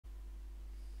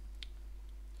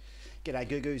G'day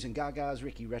Goo Goos and Gagas,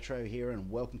 Ricky Retro here, and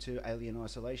welcome to Alien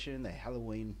Isolation, the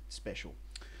Halloween special.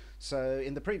 So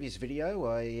in the previous video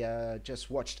I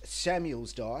just watched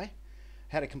Samuels die,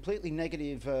 had a completely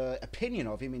negative opinion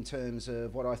of him in terms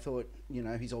of what I thought, you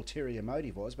know, his ulterior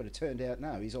motive was, but it turned out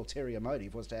no, his ulterior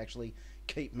motive was to actually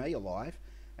keep me alive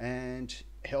and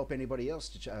help anybody else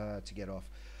to get off.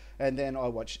 And then I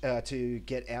watched, to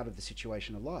get out of the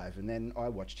situation alive, and then I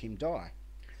watched him die.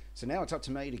 So now it's up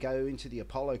to me to go into the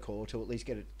Apollo core to at least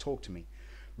get it to talk to me.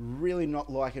 Really not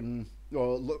liking,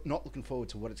 or not looking forward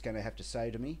to what it's going to have to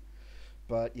say to me.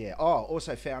 But yeah,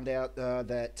 also found out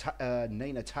that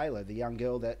Nina Taylor, the young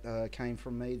girl that came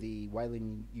from me, the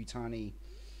Wayland Yutani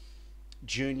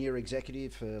junior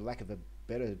executive, for lack of a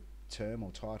better term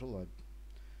or title,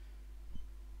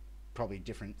 probably a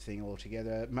different thing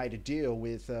altogether, made a deal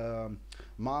with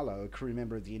Marlo, a crew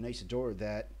member of the Anesidora,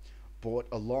 that brought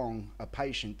along a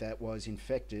patient that was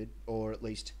infected, or at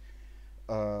least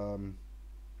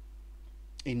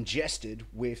ingested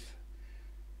with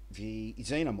the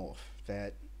xenomorph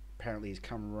that apparently has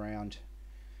come around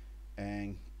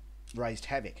and raised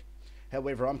havoc.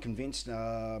 However, I'm convinced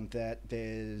that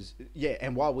there's... Yeah,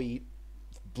 and while we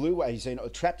blew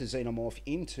trapped a xenomorph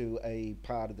into a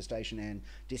part of the station and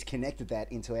disconnected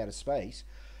that into outer space,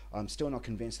 I'm still not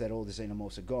convinced that all the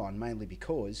xenomorphs are gone, mainly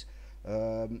because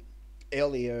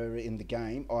earlier in the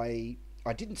game, I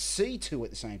didn't see two at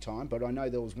the same time, but I know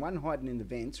there was one hiding in the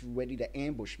vents ready to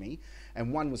ambush me,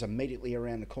 and one was immediately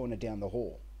around the corner down the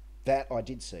hall. That I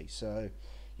did see, so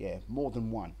yeah, more than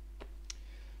one.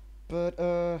 But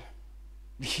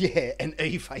yeah, an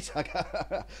E-face.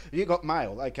 You got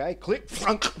mail, okay? Click,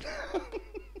 flunk.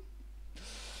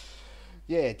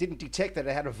 Yeah, didn't detect that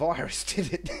it had a virus,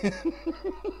 did it?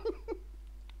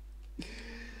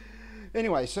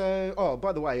 Anyway, so,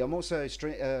 by the way, I'm also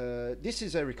this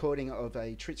is a recording of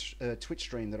a Twitch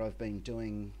stream that I've been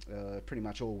doing pretty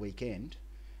much all weekend,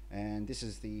 and this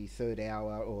is the third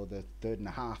hour, or the third and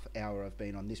a half hour I've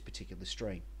been on this particular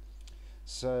stream.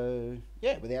 So,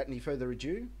 yeah, without any further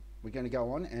ado, we're going to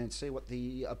go on and see what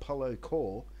the Apollo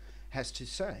core has to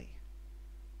say.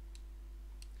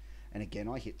 And again,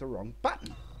 I hit the wrong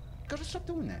button. Gotta stop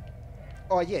doing that.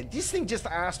 Oh yeah, this thing just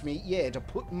asked me, yeah, to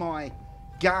put my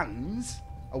guns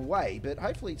away, but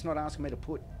hopefully it's not asking me to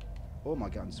put all my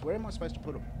guns. Where am I supposed to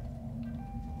put them?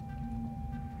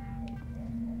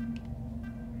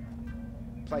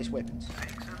 Place weapons.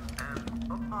 And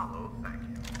Apollo, thank you.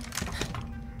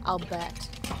 I'll bet.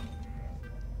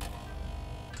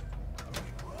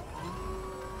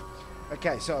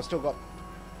 Okay, so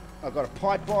I've got a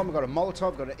pipe bomb, I've got a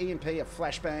Molotov, I've got an EMP, a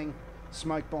flashbang,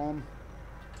 smoke bomb,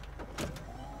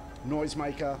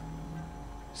 noisemaker,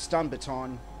 stun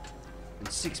baton, and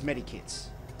 6 medikits.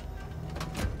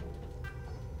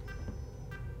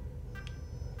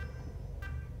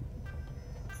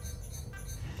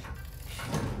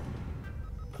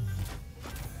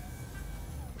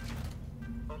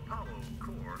 Apollo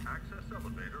core access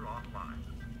elevator offline.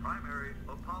 Primary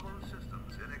Apollo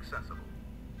systems inaccessible.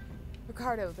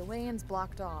 Ricardo, the way-in's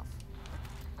blocked off.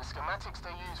 The schematics they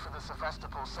use for the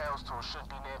Sevastopol sales tour should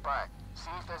be nearby. See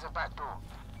if there's a back door.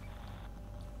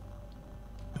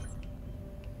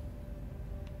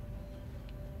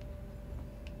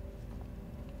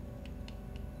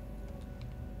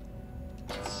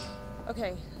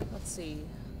 Okay, let's see.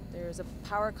 There's a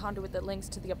power conduit that links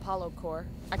to the Apollo core.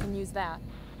 I can use that.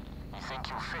 You think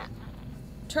you'll fit?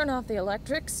 Turn off the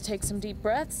electrics, take some deep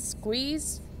breaths,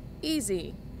 squeeze.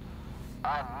 Easy.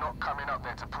 I'm not coming up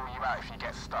there to pull you out if you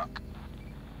get stuck.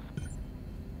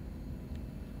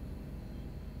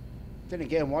 Then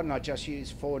again, why didn't I just use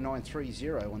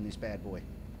 4930 on this bad boy?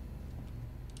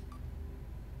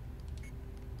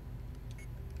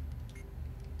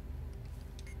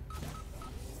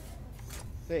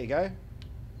 There you go.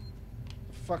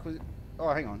 The fuck was it?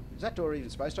 Oh, hang on. Is that door even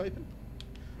supposed to open?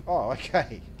 Oh,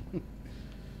 okay.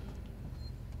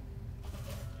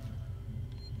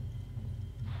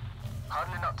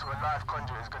 Huddling up to a live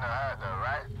conduit is gonna hurt though,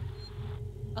 right?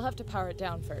 I'll have to power it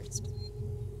down first.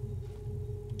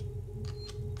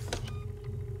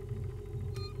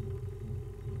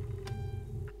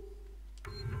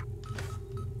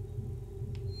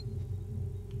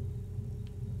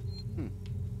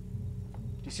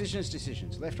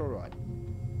 Decisions. Left or right?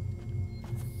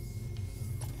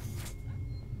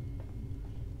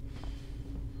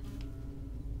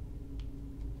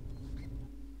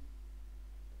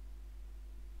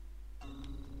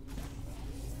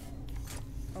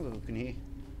 I'll look in here.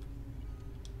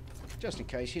 Just in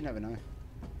case, you never know.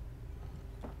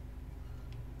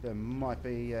 There might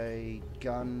be a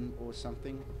gun or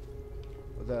something.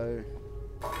 Although...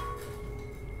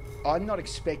 I'm not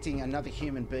expecting another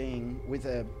human being with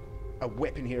a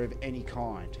weapon here of any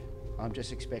kind. I'm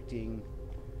just expecting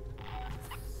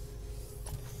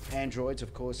androids,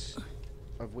 of course,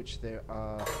 of which there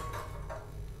are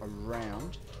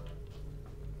around.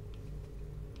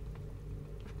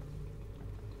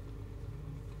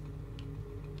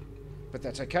 But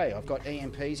that's okay. I've got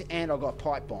EMPs and I've got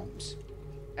pipe bombs,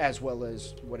 as well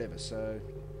as whatever, so...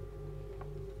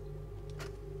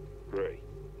 Gray,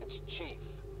 it's Chief.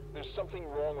 There's something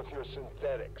wrong with your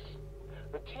synthetics.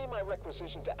 The team I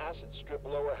requisitioned to acid strip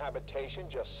lower habitation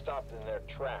just stopped in their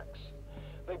tracks.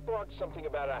 They barked something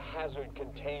about a hazard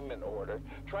containment order,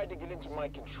 tried to get into my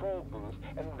control booth,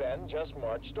 and then just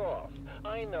marched off.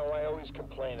 I know I always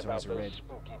complain about those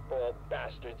spooky bald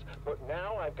bastards, but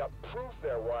now I've got proof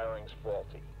their wiring's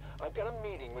faulty. I've got a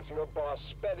meeting with your boss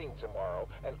Spedding tomorrow,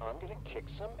 and I'm gonna kick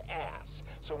some ass.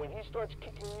 So when he starts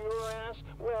kicking your ass,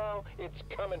 well, it's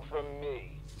coming from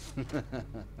me.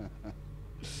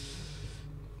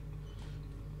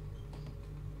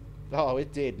 Oh,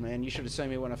 it did, man. You should have seen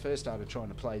me when I first started trying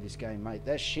to play this game, mate.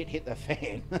 That shit hit the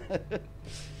fan.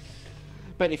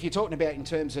 But if you're talking about in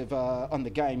terms of on the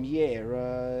game, yeah,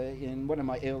 in one of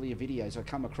my earlier videos, I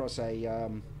come across a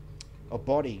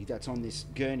body that's on this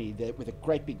gurney that, with a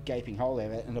great big gaping hole out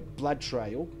of it and a blood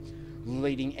trail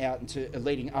leading up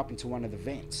into one of the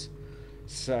vents.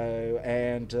 So,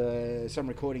 and some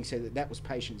recording said that was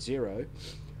patient 0.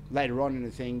 Later on in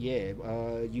the thing, yeah,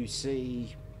 you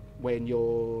see when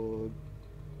you're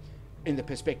in the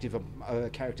perspective of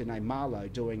a character named Marlowe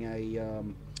doing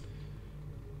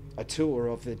a tour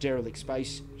of the derelict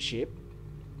spaceship,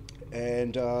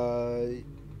 and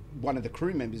one of the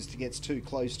crew members gets too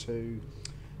close to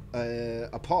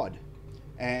a pod,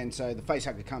 and so the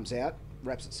facehugger comes out,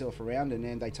 wraps itself around, and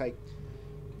then they take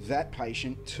that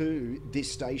patient to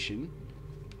this station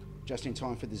just in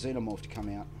time for the xenomorph to come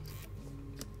out.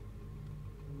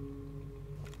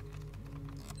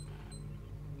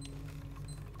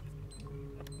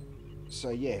 So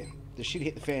yeah, the shit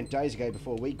hit the fan days ago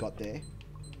before we got there.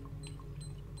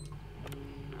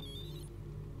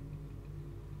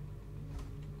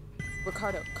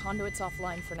 Ricardo, conduit's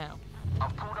offline for now.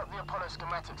 I've pulled up the Apollo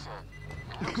schematics here.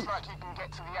 It looks like you can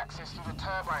get to the access through the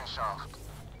turbine shaft.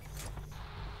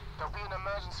 There'll be an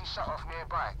emergency shut-off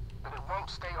nearby, but it won't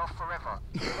stay off forever.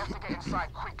 You have to get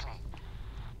inside quickly.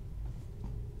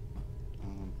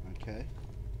 Okay.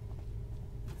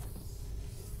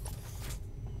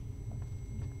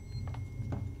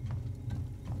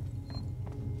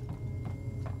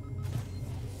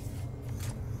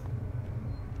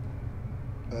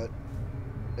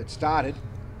 It started.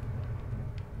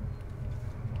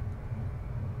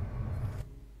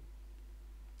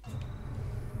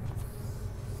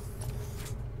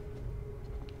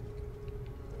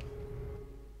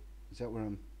 Is that where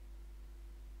I'm...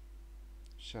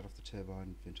 Shut off the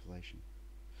turbine ventilation.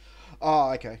 Oh,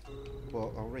 okay.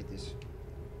 Well, I'll read this.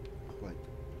 Wait.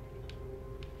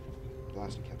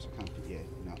 Blasting caps, I can't... Yeah,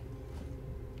 no.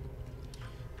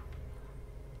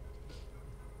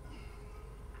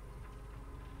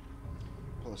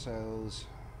 Apollo sales,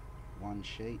 1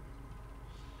 sheet.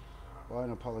 Buy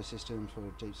an Apollo system for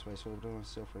deep space orbiter,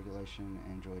 self-regulation,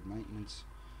 android maintenance,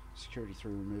 security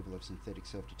through removal of synthetic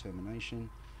self-determination,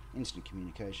 instant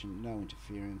communication, no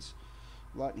interference,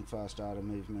 lightning fast data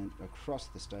movement across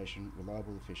the station,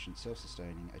 reliable, efficient,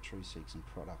 self-sustaining, a true Seegson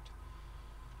product.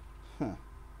 Huh.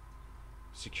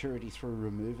 Security through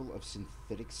removal of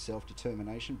synthetic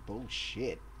self-determination?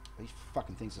 Bullshit. These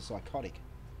fucking things are psychotic.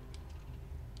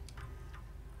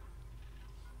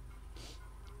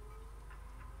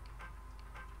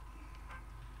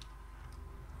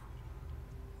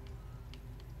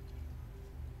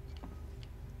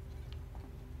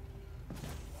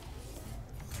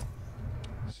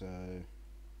 So,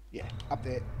 yeah, up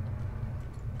there.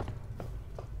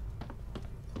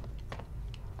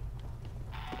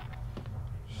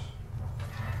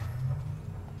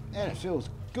 And it feels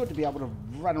good to be able to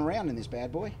run around in this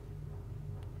bad boy.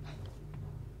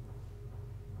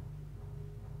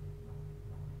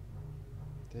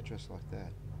 They're dressed like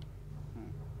that.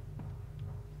 Huh.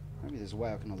 Maybe there's a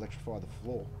way I can electrify the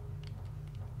floor.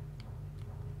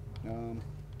 There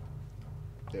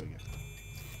we go.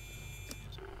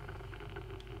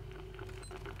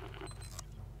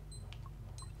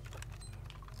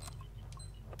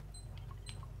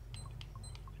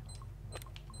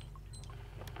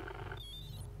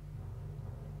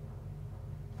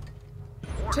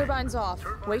 Turbines off.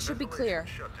 Way should be clear.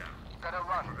 Better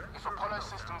run. If Apollo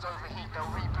systems overheat, they'll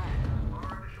reboot.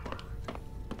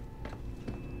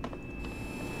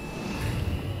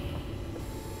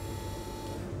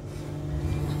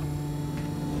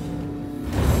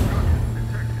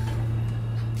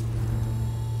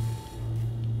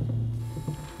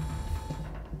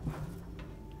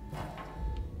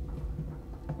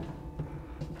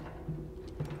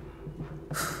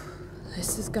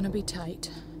 This is gonna be tight.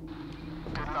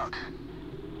 Good luck.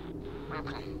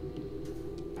 Ripley,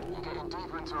 you're getting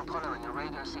deeper into Apollo and your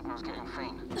radio signal's getting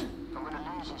faint. I'm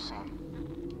gonna lose you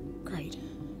soon. Great.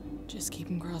 Just keep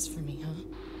him crossed for me, huh?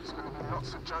 There's gonna be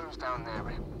lots of Joes down there,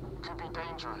 Rip. Could be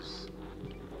dangerous.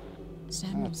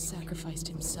 Samuel sacrificed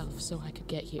himself so I could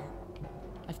get here.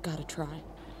 I've gotta try.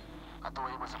 I thought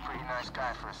he was a pretty nice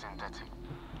guy for a synthetic.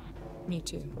 Me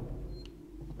too.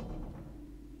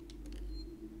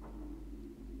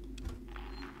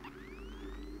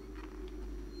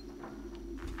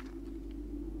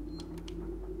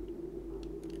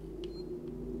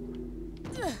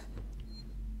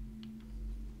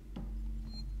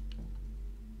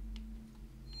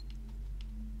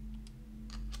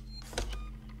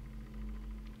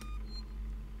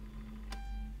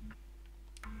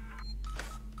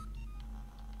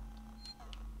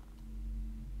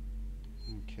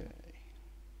 Okay.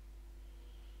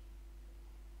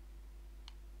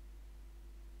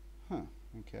 Huh,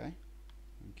 okay.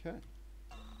 Okay.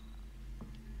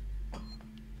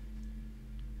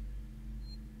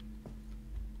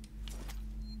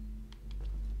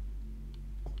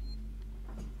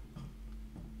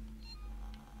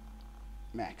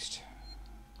 Maxed.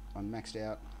 I'm maxed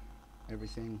out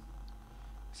everything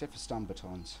except for stun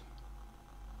batons.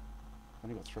 I've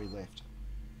only got 3 left.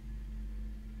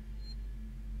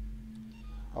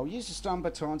 I'll use the stun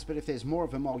batons, but if there's more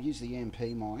of them, I'll use the EMP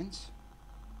mines.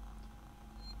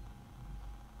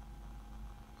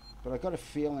 But I got a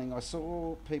feeling I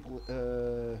saw people.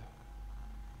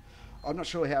 I'm not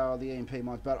sure how the EMP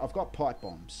mines, but I've got pipe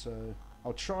bombs, so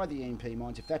I'll try the EMP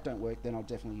mines. If that don't work, then I'll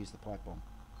definitely use the pipe bomb.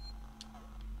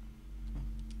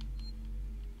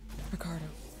 Ricardo,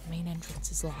 main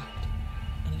entrance is locked.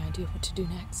 Any idea what to do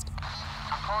next? I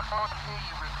can't hardly hear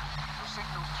you, Ripley. Your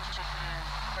signal's just chipping in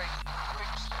thick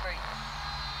space.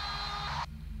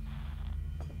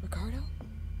 Ricardo?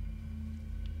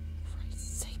 For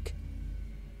Christ's sake.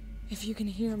 If you can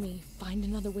hear me, find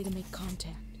another way to make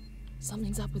contact.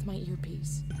 Something's up with my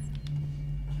earpiece.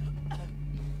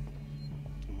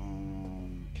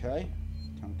 Okay.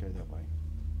 Can't go that way.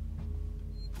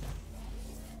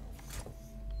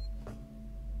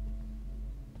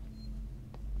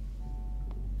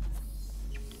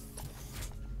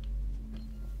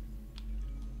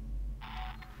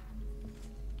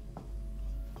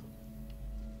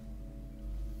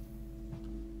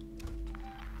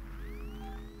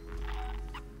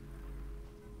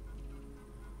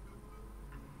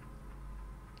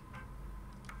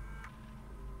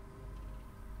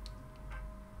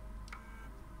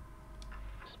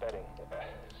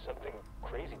 Something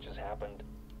crazy just happened.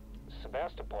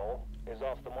 Sebastopol is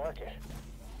off the market.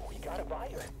 We gotta buy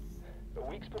her. But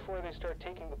weeks before they start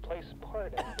taking the place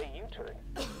apart, and they U-turn.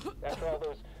 After all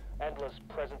those endless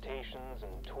presentations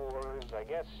and tours, I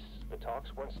guess the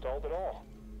talks weren't stalled at all.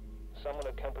 Someone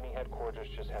at company headquarters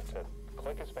just had to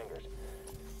click his fingers.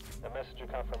 A message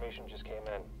of confirmation just came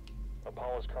in.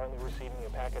 Apollo's currently receiving a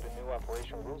packet of new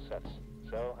operation rule sets.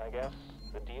 So, I guess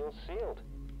the deal's sealed.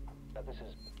 Now, this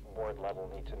is board-level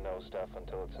need-to-know stuff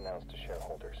until it's announced to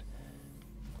shareholders.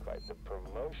 Quite the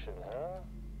promotion, huh?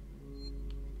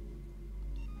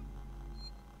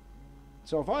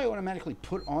 So if I automatically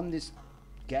put on this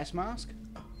gas mask,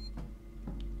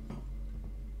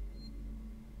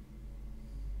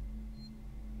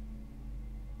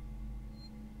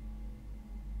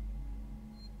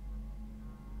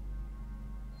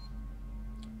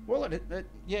 well,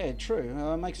 yeah, true.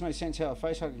 It makes no sense how a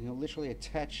facehugger can literally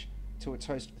attach to its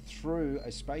host through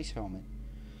a space helmet.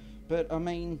 But I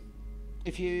mean,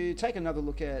 if you take another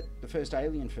look at the first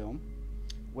Alien film,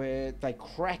 where they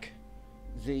crack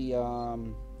the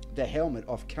helmet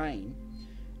off Kane,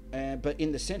 but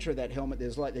in the center of that helmet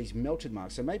there's like these melted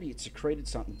marks. So maybe it secreted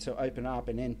something to open up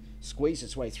and then squeeze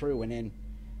its way through, and then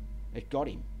it got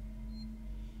him.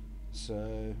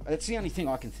 So that's the only thing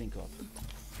I can think of.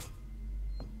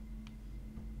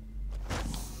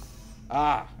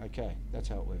 Ah, okay, that's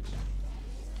how it works.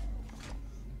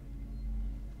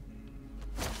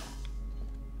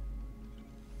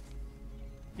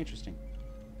 Interesting.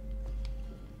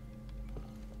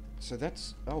 So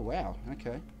that's, oh wow,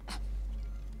 okay.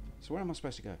 So where am I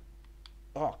supposed to go?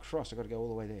 Oh, Christ, I've got to go all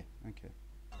the way there. Okay.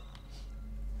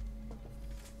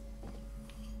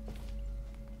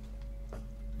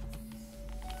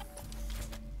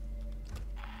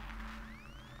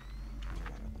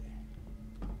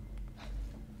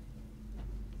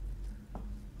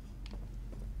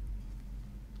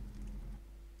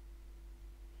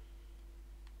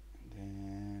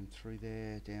 Through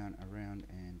there, down, around,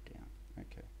 and down.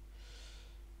 Okay.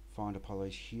 Find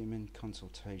Apollo's human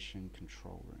consultation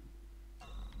control room.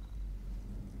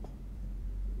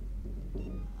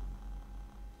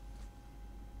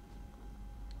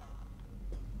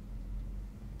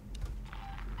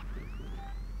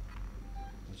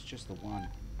 it's just the one.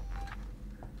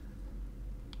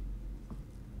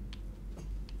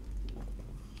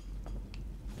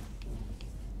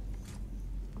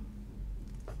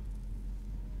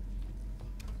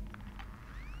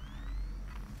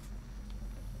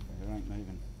 It ain't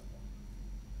moving.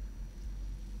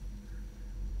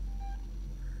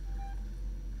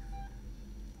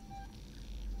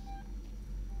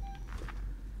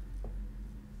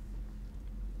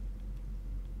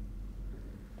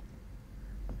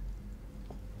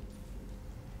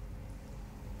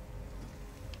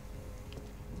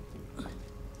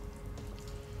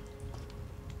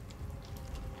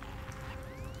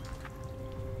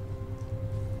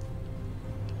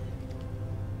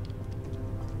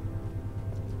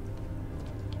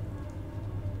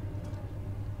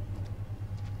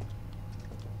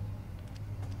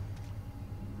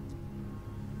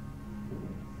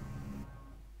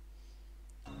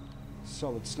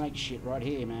 Solid snake shit right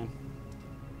here, man.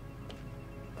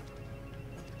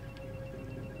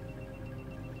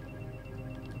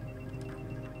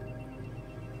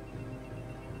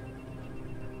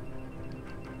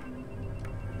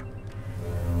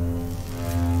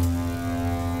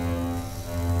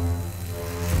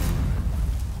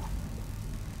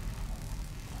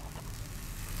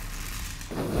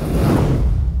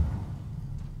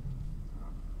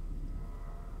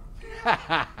 Ha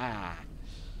ha ha!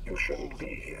 You shouldn't be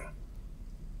here.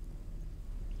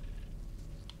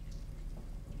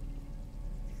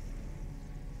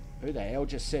 Who the hell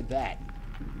just said that?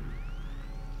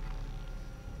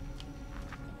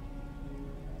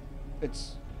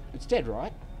 It's dead,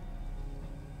 right?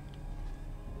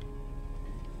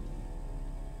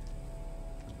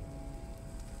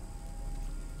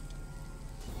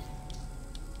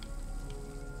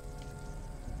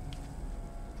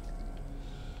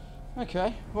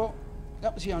 Okay, well,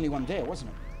 that was the only one there,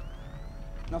 wasn't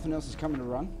it? Nothing else is coming to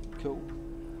run. Cool.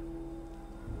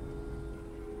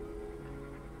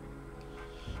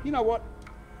 You know what?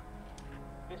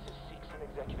 This is Seeks and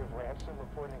Executive Ransom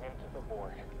reporting into the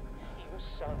board. You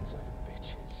sons of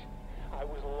bitches. I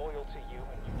was loyal to you,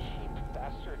 and you cheap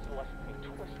bastards left me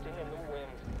twisting in the wind.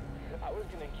 I was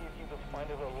gonna give you the find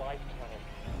of a lifetime.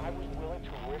 I was willing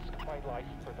to risk my life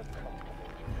for the company.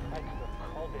 I could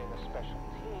have called in a special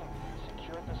team,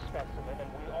 secured the specimen, and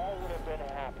we all would have been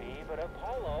happy, but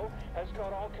Apollo has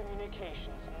got all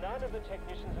communications. None of the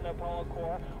technicians in Apollo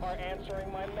Corps are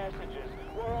answering my messages.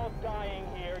 We're all dying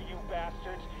here, you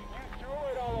bastards. You threw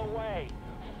it all away.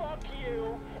 Fuck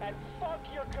you, and fuck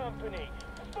your company.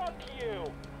 Fuck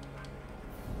you.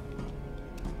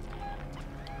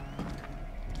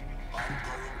 I'm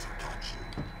going to catch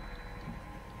you.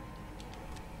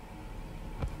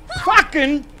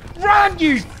 Fucking run,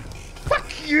 you! Fuck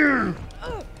you!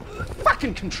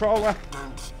 Fucking controller!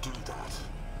 Don't do that.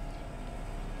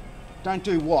 Don't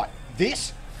do what?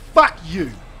 This? Fuck you!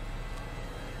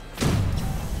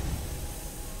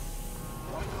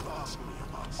 Why not ask me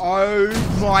about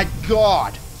Oh my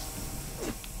god!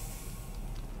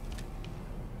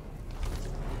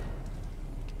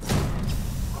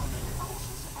 running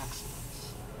causes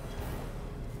accidents?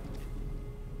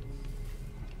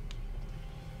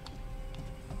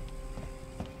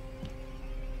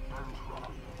 Don't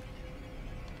run.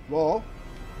 Well,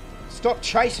 stop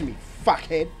chasing me,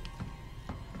 fuckhead!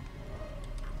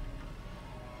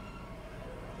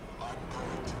 I'm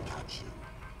going to catch you.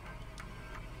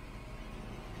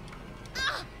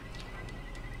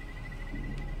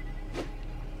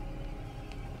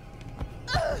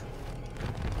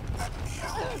 Let me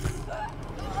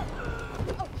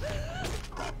help you.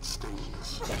 That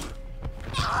stings. Please.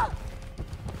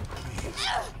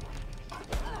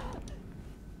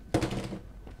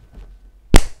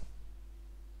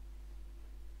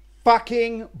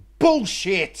 Fucking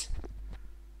bullshit!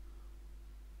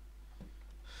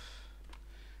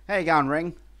 How you going,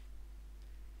 Ring?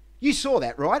 You saw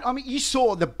that, right? I mean, you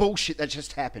saw the bullshit that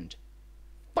just happened.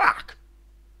 Fuck!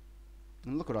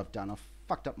 And look what I've done. I've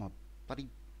fucked up my bloody...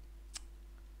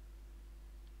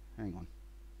 Hang on.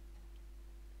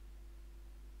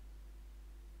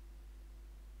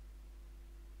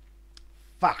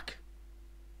 Fuck!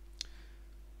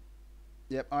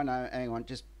 Yep, I know. Hang on.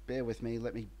 Just bear with me.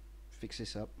 Let me fix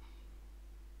this up.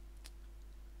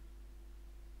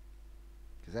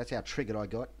 Because that's how triggered I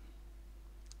got.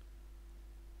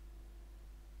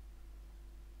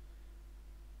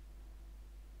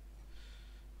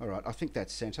 Alright, I think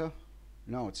that's center.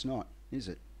 No, it's not, is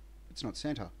it? It's not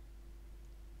center.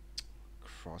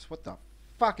 Christ, what the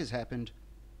fuck has happened?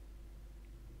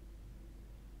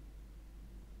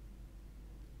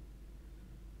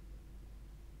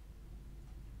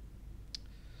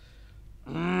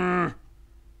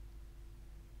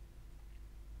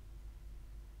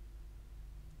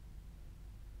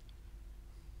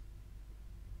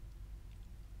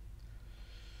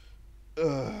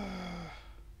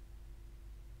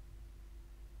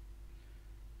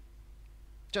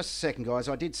 just a second, guys.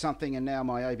 I did something and now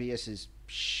my OBS is,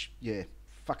 yeah,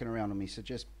 fucking around on me. So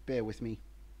just bear with me.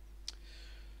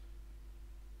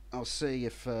 I'll see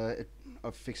if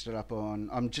I've fixed it up on...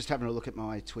 I'm just having a look at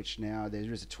my Twitch now. There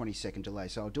is a 20-second delay,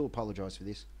 so I do apologise for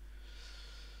this.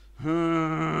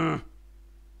 No,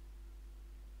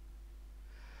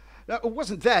 it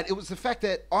wasn't that. It was the fact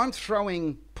that I'm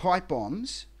throwing pipe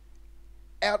bombs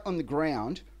out on the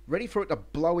ground, ready for it to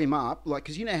blow him up. Like,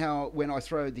 because you know how when I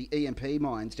throw the EMP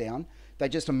mines down, they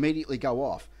just immediately go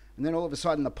off. And then all of a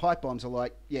sudden the pipe bombs are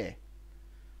like, yeah.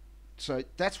 So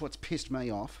that's what's pissed me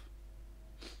off.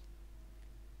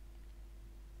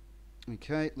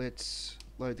 Okay, let's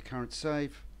load the current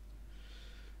save.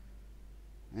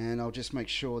 And I'll just make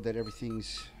sure that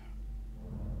everything's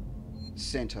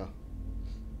center.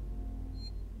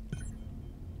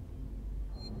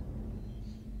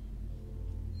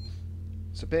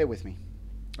 So bear with me.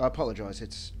 I apologise,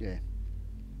 it's, yeah.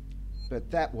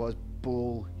 But that was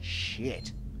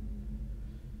bullshit.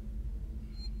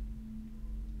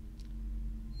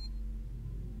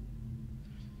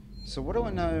 So what do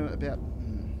I know about...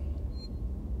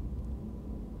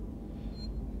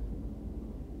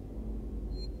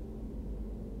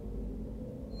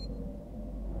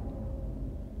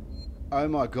 Oh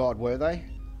my god, were they?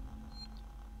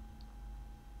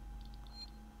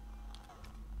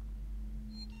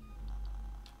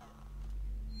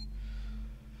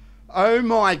 Oh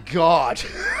my god!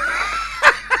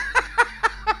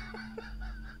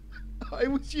 I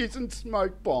was using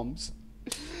smoke bombs.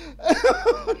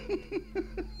 Oh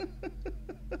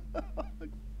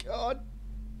god.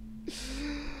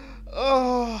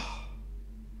 Oh.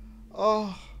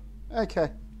 Oh.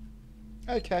 Okay.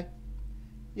 Okay.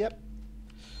 Yep.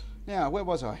 Now, where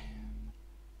was I?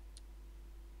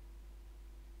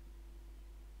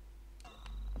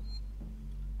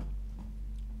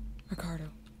 Ricardo,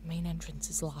 main entrance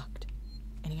is locked.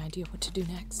 Any idea what to do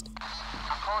next? I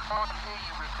can't hardly hear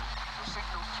you, Ricky. The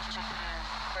signal's just appearing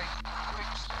fake.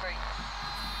 Fixed fake.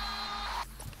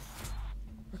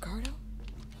 Ricardo?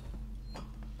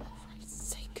 For Christ's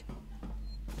sake.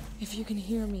 If you can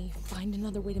hear me, find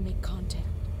another way to make contact.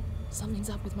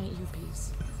 Something's up with my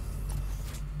earpiece.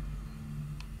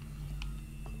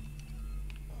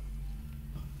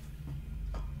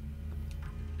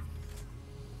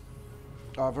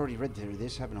 Oh, I've already read through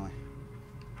this, haven't I?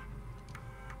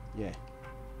 Yeah.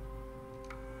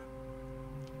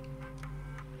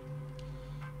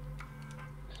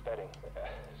 Spedding,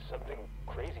 something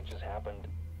crazy just happened.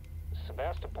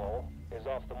 Sebastopol is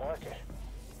off the market.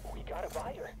 We got a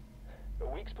buyer.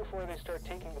 Weeks before they start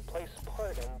taking the place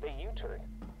apart and they U-turn.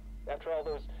 After all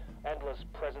those endless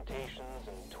presentations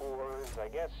and tours, I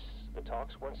guess the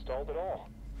talks weren't stalled at all.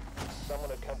 Someone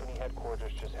at company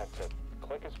headquarters just had to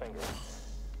click his fingers.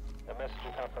 A message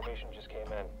of confirmation just came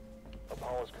in.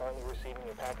 Apollo is currently receiving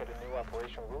a packet of new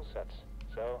operation rule sets.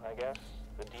 So, I guess,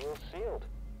 the deal's sealed.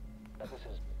 Now, this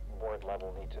is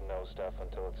board-level need-to-know stuff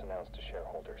until it's announced to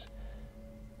shareholders.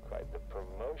 Quite the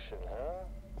promotion, huh?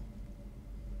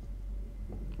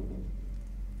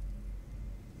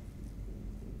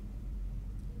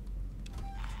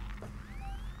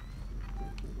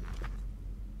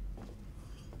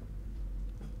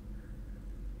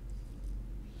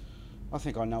 I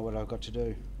think I know what I've got to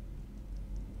do.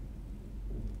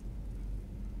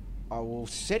 I will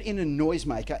set in a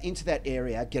noisemaker into that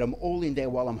area, get them all in there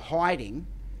while I'm hiding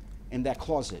in that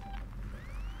closet.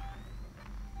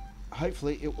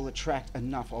 Hopefully it will attract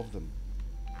enough of them.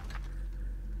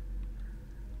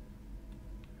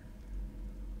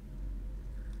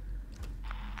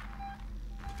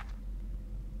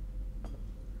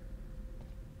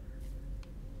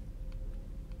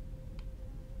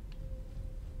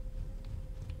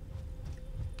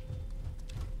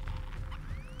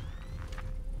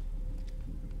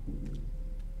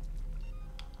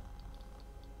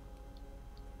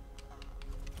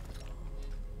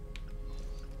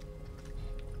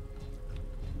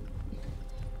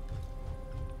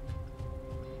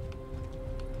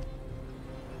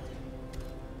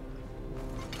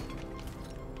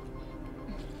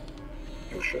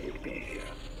 You shouldn't be here.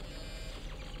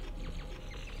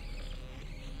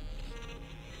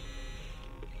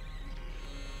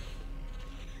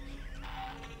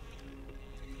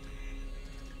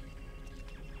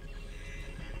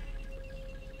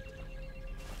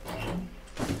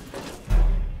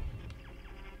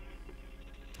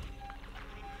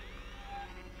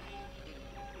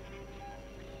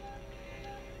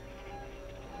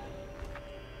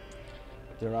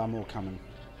 There are more coming.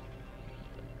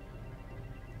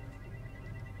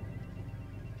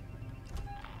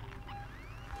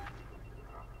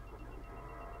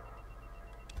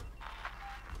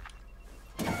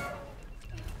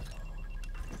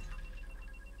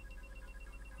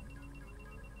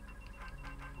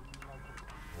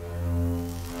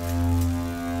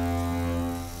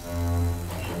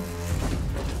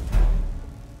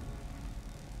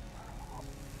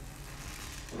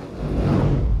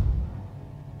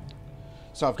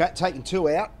 So I've got taken 2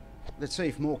 out. Let's see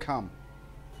if more come.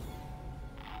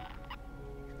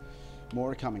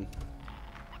 More are coming.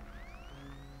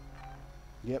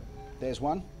 Yep, there's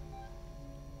one.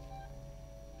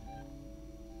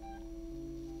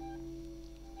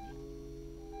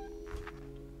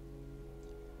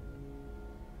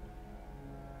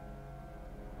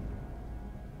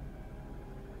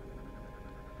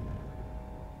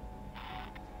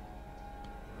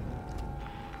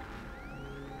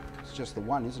 It's just the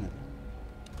one, isn't it?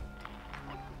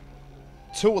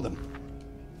 2 of them.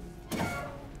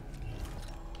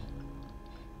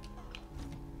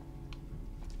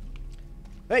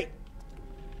 Hey!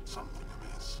 Something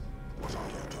amiss. What are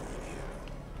you doing here?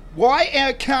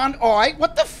 Why can't I?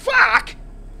 What the fuck?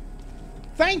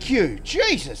 Thank you.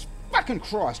 Jesus fucking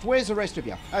Christ. Where's the rest of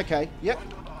you? Okay, yep.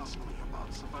 Why not ask me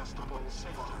about Sevastopol's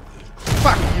safety?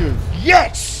 Fuck you.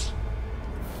 Yes!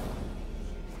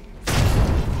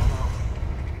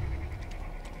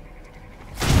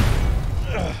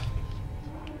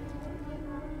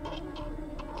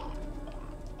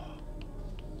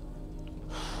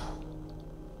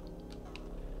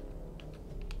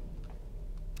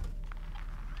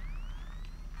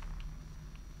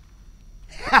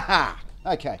 Haha!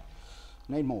 Okay.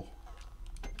 Need more.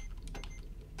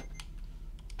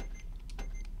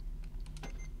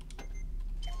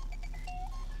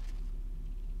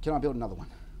 Can I build another one?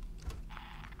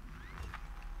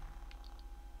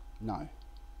 No.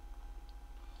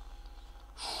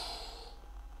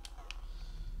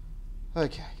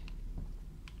 Okay.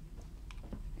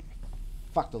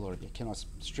 Fuck the lot of you. Can I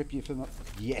strip you from it?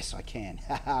 Yes, I can.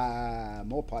 Haha!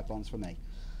 More pipe bombs for me.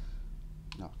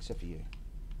 No, except for you.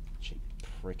 Cheap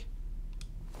prick.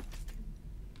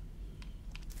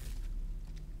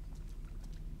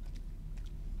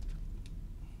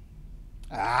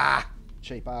 Ah!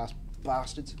 Cheap ass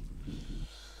bastards.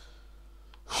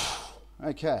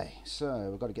 Okay, so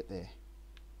we've got to get there.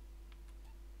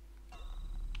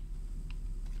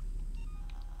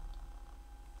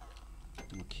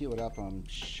 I'll queue it up. I'm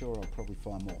sure I'll probably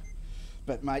find more.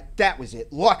 But mate, that was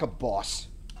it. Like a boss.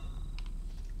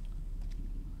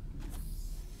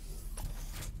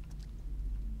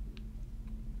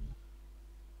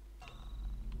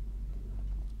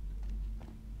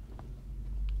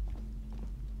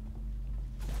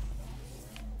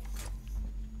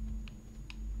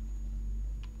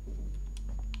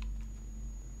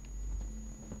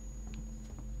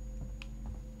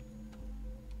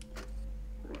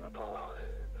 Apollo,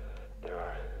 there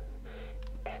are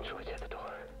androids at the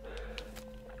door.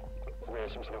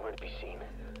 Ransom's nowhere to be seen.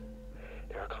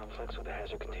 There are conflicts with the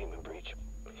hazard containment breach.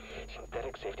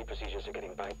 Synthetic safety procedures are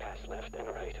getting bypassed left and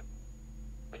right.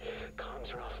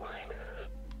 Comms are offline.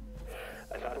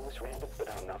 I thought it was random, but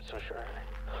I'm not so sure.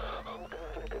 Oh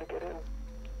God, I gotta get in.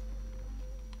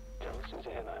 Tell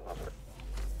Suzanne I love her.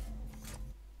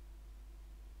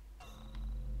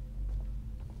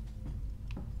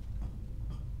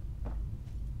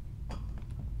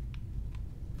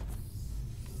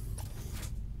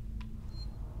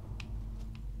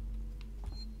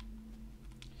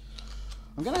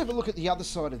 I'm going to have a look at the other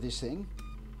side of this thing,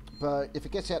 but if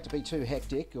it gets out to be too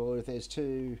hectic, or if there's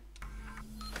too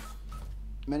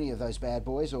many of those bad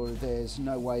boys, or if there's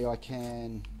no way I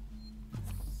can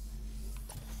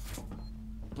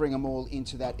bring them all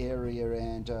into that area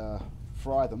and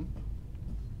fry them.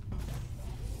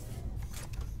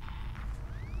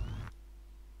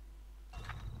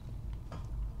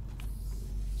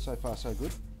 So far, so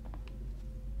good.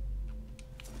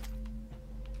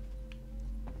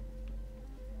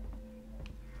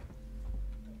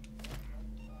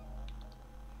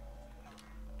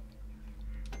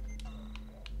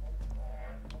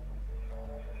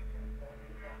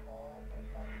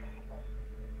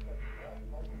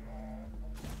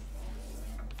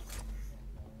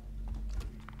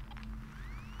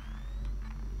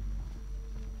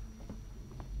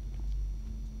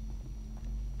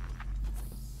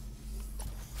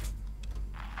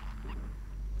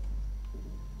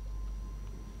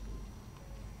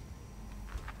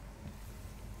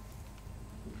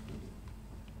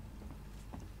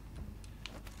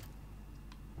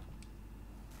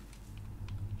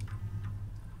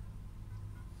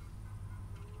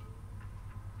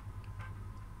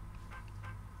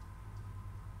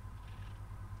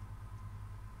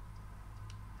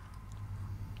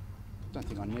 Don't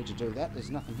think I need to do that.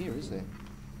 There's nothing here, is there?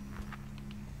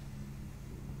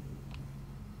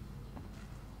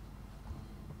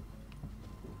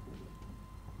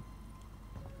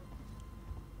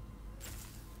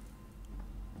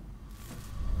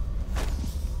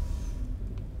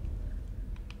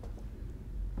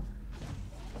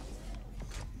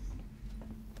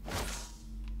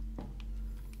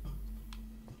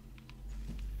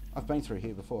 I've been through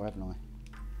here before, haven't I?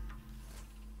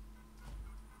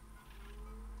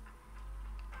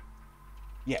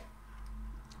 Yeah.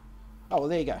 Oh, well,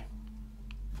 there you go.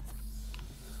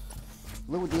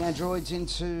 Lured the androids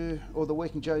into, or the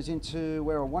working Joes into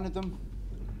where I wanted them,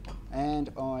 and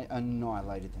I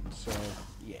annihilated them, so,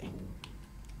 yeah.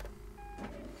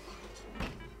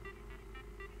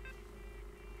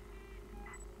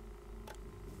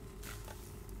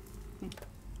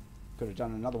 Could have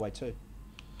done it another way too.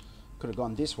 Could have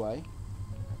gone this way.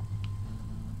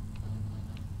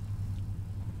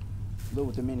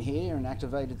 Lured them in here and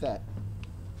activated that.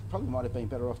 Probably might have been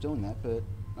better off doing that, but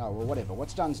oh well, whatever.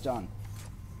 What's done's done.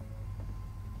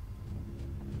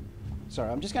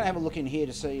 Sorry, I'm just going to have a look in here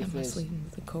to see if there's... I must leave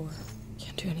with the core.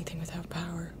 Can't do anything without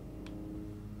power.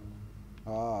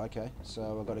 Oh, okay.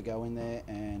 So I've got to go in there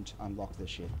and unlock this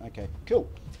shit. Okay, cool.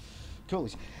 Cool.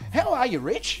 How are you,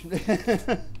 Rich?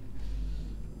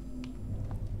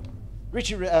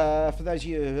 Richie, for those of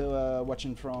you who are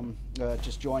watching from,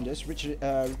 just joined us, Richie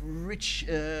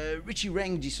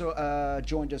Reng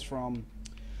joined us from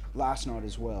last night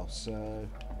as well. So,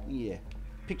 yeah.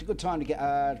 Picked a good time to get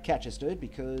catch us, dude,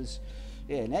 because,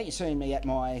 yeah, now you're seeing me at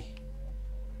my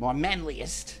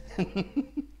manliest.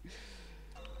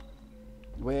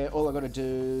 Where all I've got to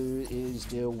do is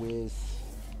deal with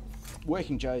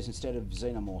working Joes instead of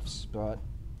xenomorphs. But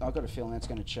I've got a feeling that's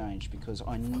going to change because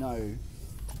I know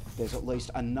there's at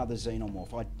least another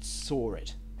xenomorph. I saw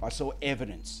it. I saw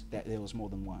evidence that there was more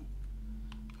than one.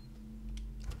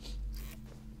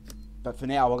 But for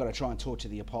now, I've got to try and talk to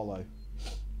the Apollo,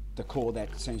 the core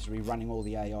that seems to be running all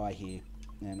the AI here.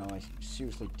 And I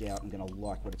seriously doubt I'm going to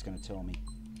like what it's going to tell me.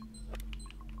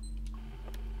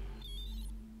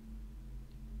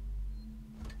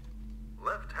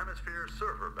 Left hemisphere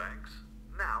server banks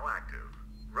now active.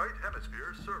 Right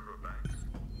hemisphere server banks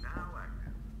now active.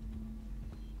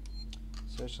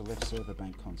 Search the left server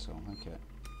bank console. Okay.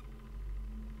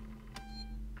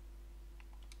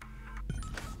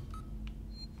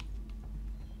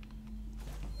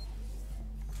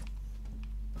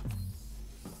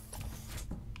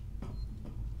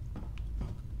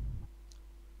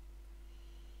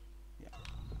 Yeah.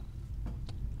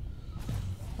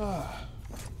 Ah.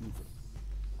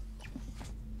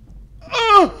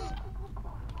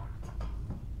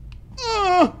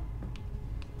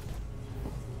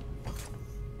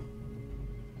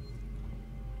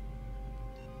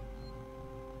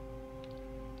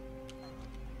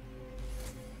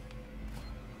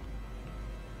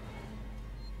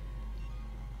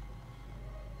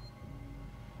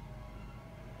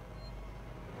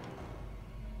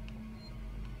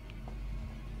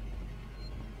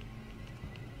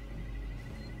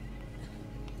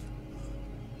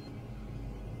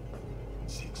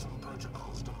 Seeks and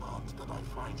protocols demand that I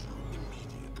find you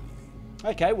immediately.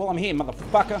 Okay, well I'm here,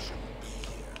 motherfucker.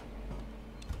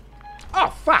 Oh,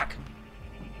 fuck!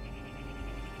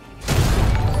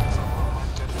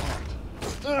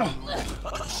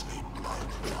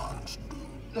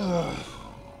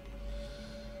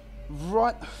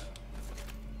 Right.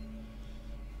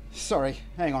 Sorry,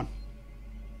 hang on.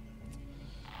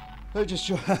 Who just...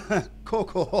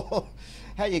 Cool.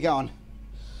 How you going?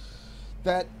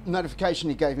 That notification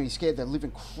he gave me scared the living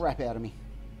crap out of me.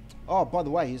 Oh, by the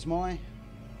way, here's my...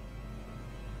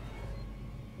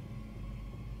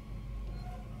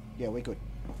 Yeah, we're good.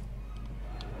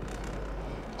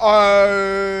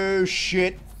 Oh,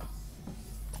 shit.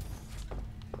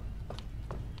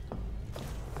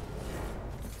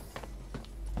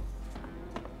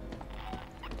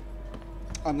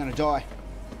 I'm gonna die.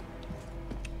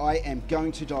 I am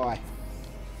going to die.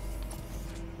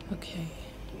 Okay.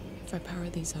 If I power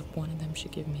these up, one of them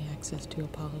should give me access to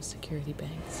Apollo's security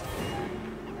banks.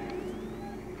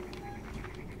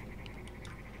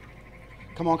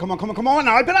 Come on,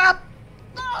 open up!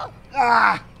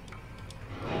 Ah!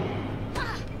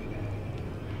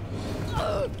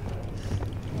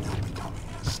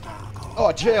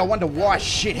 Oh, gee, I wonder why,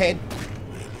 shithead.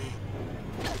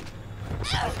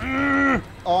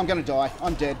 Oh, I'm gonna die.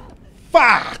 I'm dead.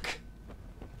 Fuck!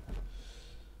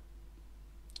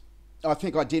 I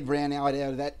think I did round out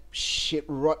of that shit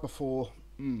right before.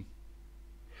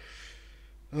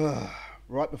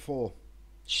 Right before.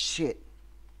 Shit.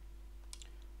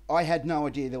 I had no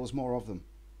idea there was more of them.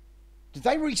 Did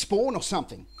they respawn or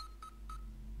something?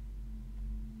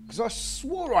 Because I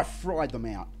swore I fried them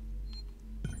out.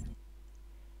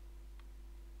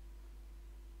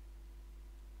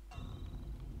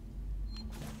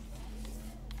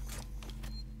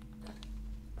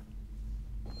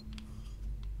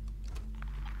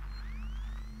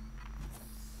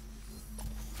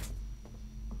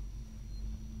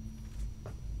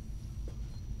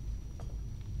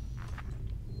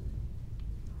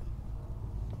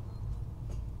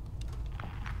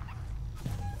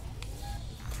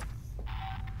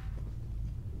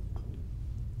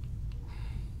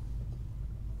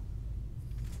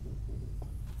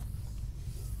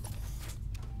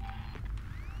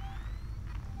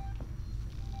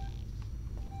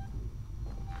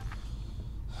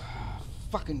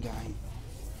 fucking game.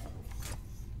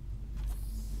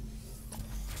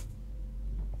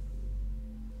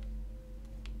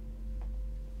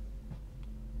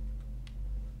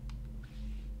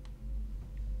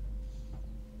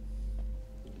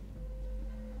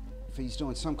 If he's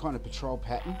doing some kind of patrol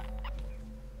pattern,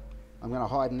 I'm going to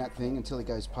hide in that thing until he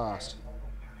goes past.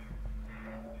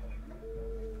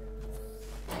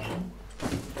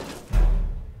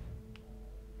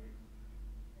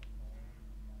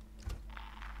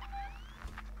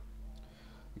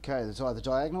 Okay, there's either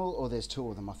diagonal or there's two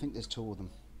of them. I think there's two of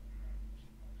them.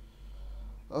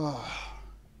 Oh.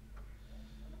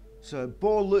 So,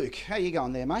 Boar Luke, how you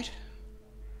going there, mate?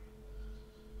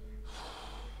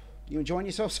 You enjoying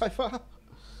yourself so far?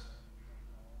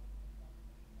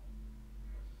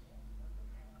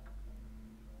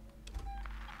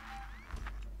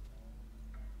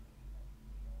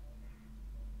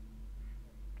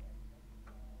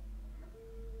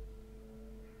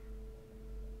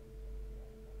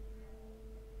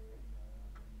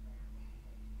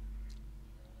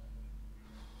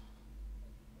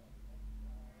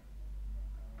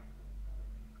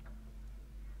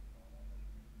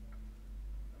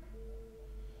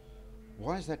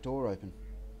 Why is that door open?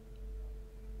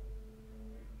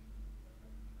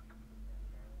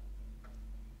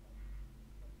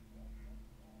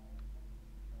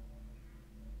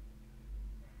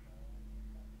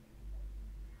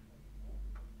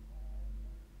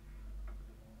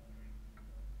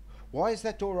 Why is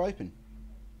that door open?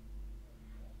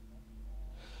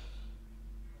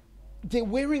 They're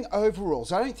wearing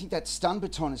overalls. I don't think that stun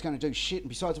baton is going to do shit. And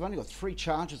besides, I've only got 3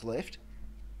 charges left.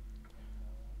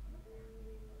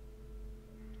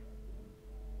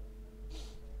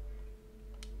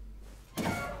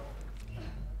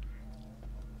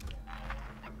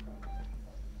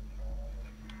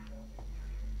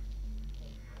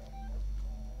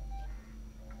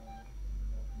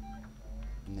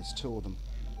 And there's 2 of them.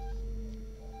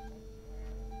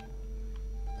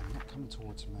 They're not coming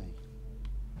towards me.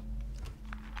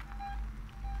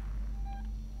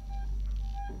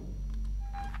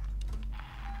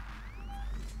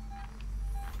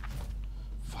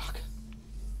 Fuck.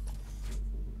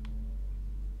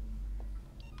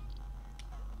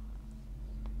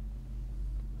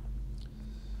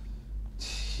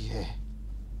 Yeah.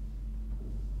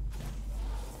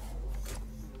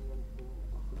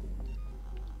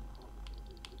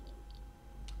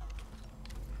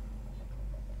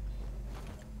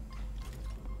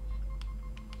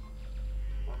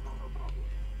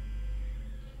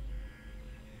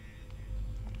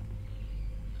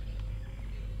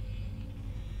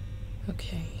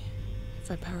 Okay.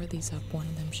 If I power these up, one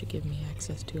of them should give me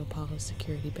access to Apollo's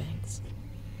security banks.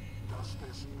 Does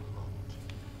this belong to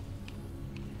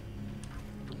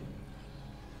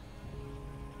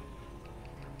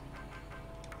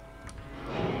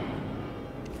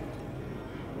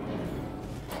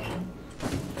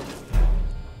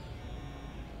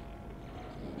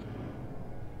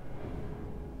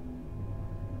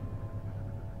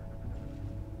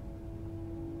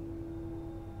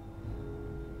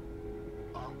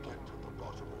I'll get to the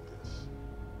bottom of this.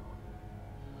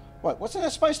 Wait, wasn't I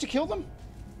supposed to kill them?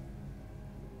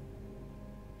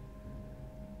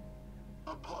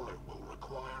 Apollo will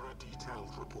require a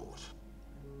detailed report.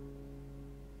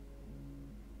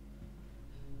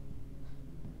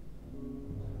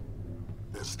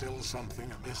 There's still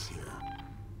something amiss here.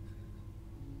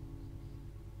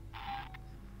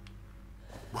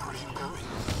 Where are you going?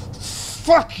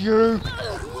 Fuck you!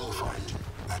 I will find you.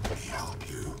 Let me help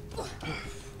you.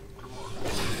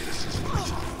 This is my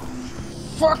time.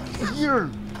 Fuck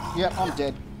you! Yep, I'm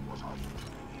dead. What are you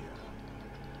doing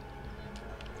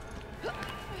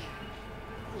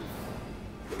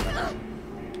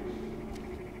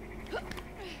here?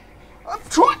 I'm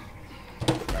trying.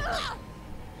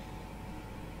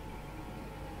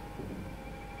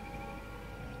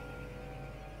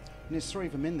 And there's 3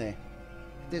 of them in there.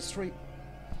 There's 3.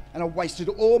 And I wasted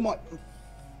all my...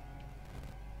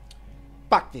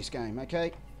 Fuck this game,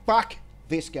 okay? Fuck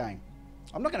this game.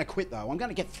 I'm not going to quit, though. I'm going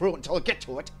to get through it until I get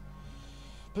to it.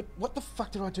 But what the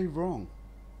fuck did I do wrong?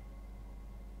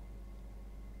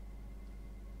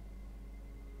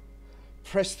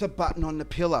 Press the button on the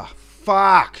pillar.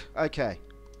 Fuck. Okay.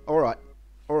 Alright.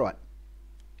 Alright.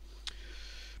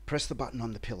 Press the button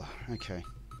on the pillar. Okay.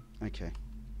 Okay.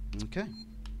 Okay.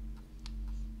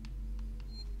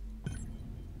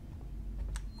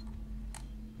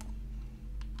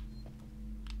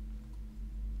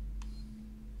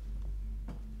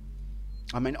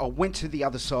 I mean, I went to the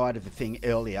other side of the thing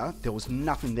earlier. There was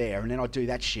nothing there, and then I do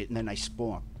that shit, and then they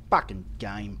spawn. Fucking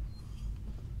game.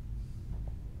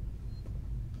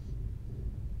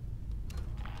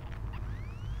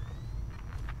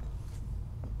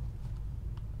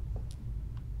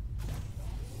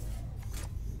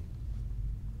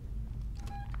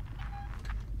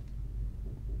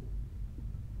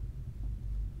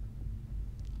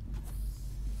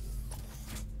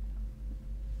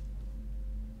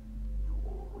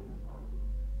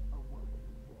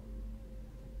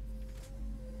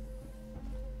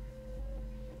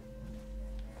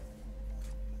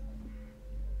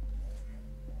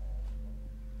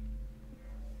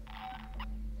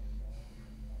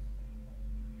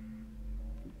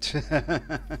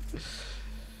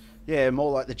 Yeah,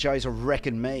 more like the Joes are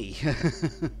wrecking me.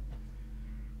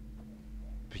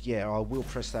 But yeah, I will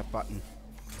press that button.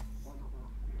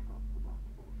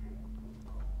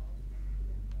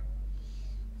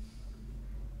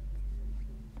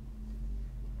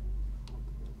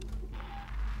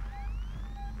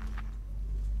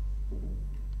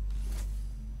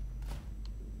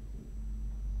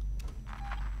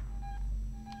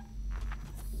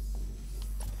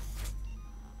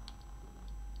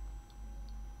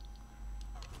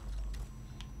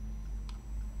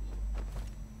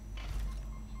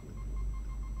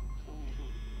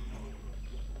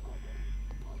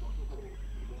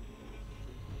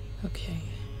 Okay.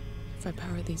 If I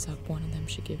power these up, one of them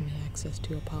should give me access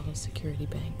to Apollo's security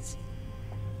banks.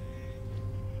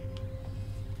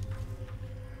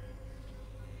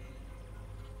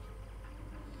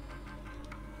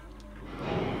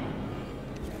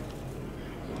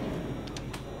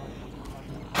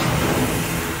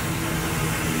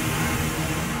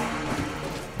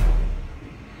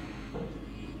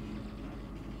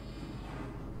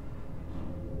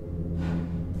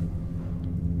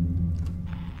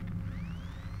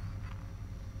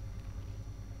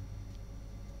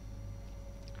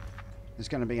 There's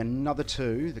going to be another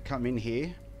 2 that come in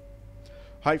here.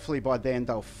 Hopefully by then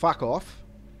they'll fuck off.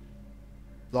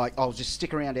 Like, I'll just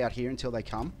stick around out here until they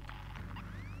come.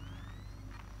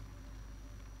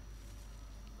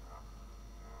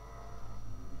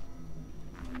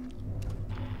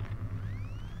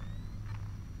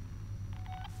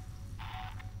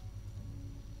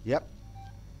 Yep.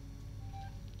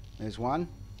 There's 1.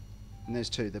 And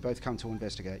there's 2. They both come to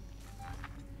investigate.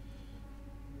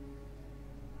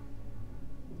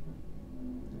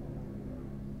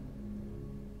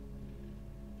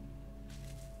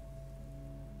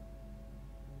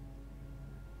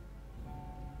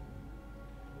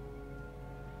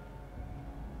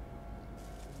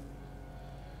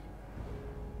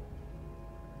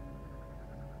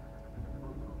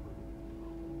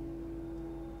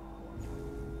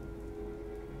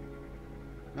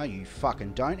 No, you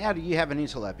fucking don't. How do you have an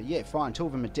interloper? Yeah, fine, 2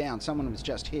 of them are down. Someone was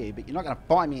just here, but you're not going to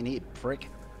buy me in here, prick.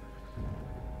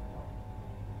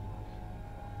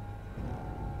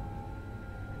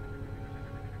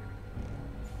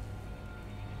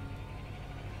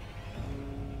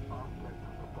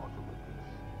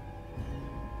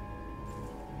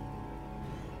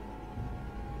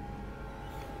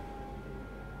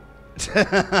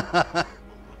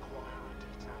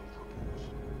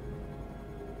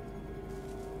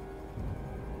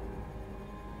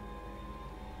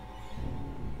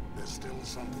 There's still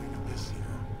something amiss here.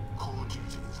 Core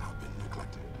duties have been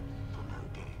neglected for no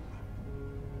gain.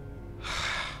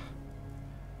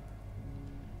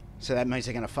 So that means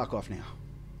they're going to fuck off now.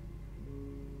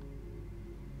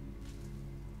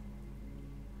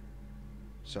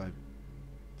 So,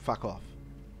 fuck off.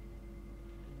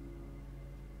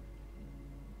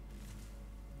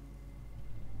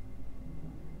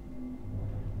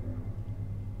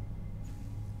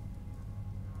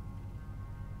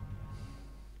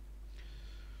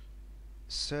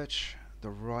 Search the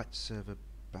right server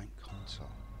bank console.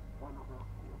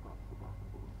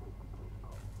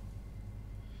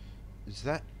 Is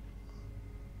that...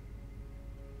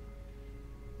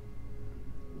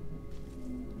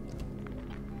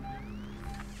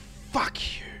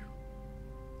 Fuck you!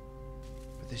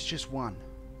 But there's just 1.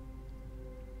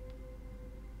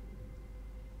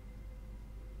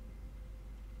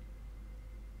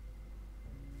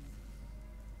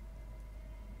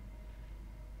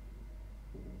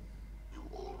 You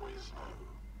always know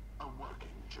a working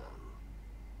Joe.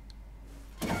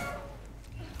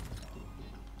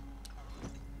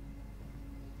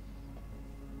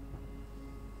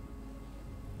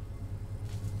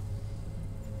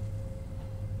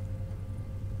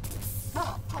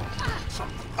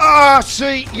 Ah,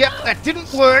 see, yep, that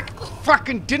didn't work.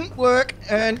 Fucking didn't work,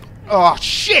 and... Oh,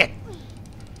 shit!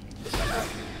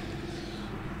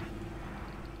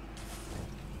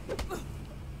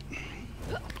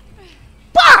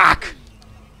 Fuck!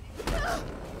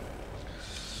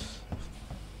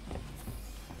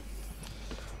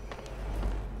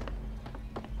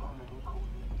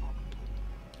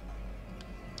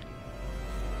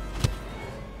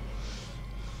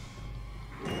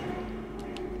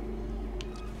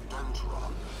 Don't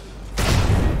run.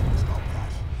 Stop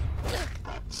that.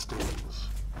 That stings.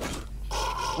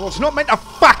 Well, it's not meant to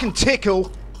fucking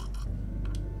tickle.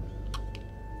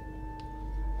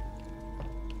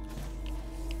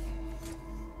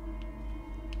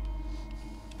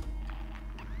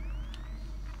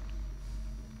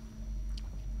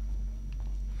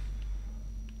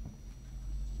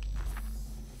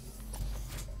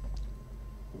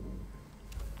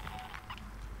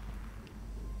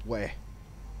 Where?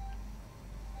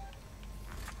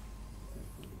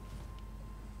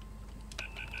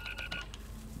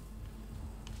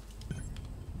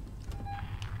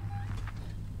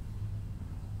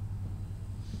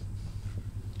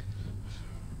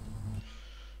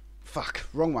 Fuck,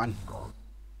 wrong one.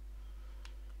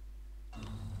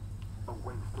 A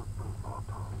waste of both our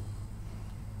time.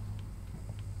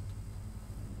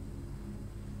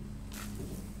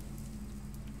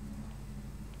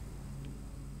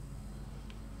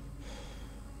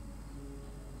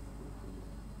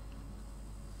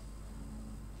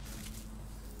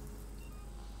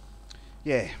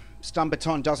 Yeah, stun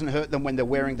baton doesn't hurt them when they're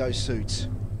wearing those suits.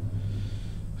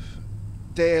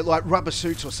 They're like rubber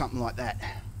suits or something like that.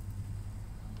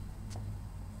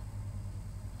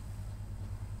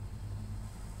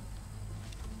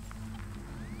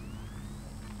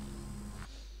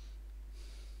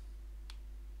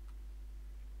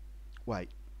 Wait.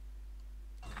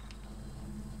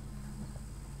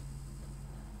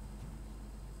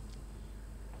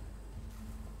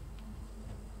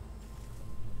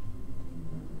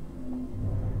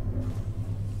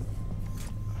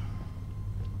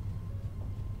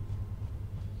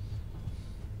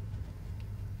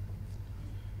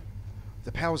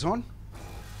 The power's on?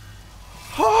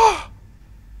 Oh!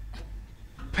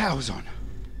 Power's on.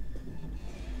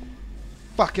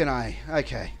 Fucking A.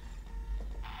 Okay.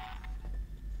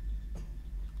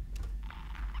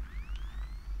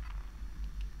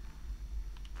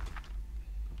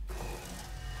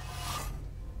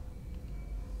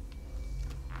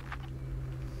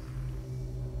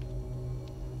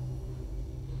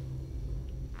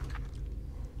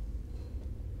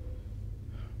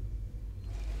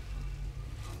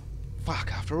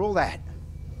 Fuck, after all that.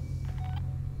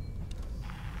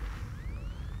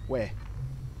 Where?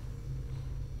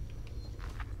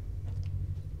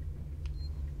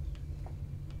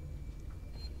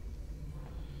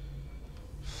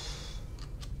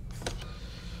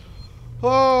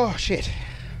 Oh, shit.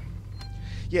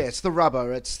 Yeah, it's the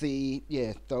rubber. It's the...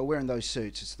 Yeah, they were wearing those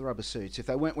suits. It's the rubber suits. If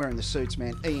they weren't wearing the suits,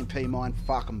 man, EMP mine,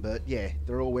 fuck them. But, yeah,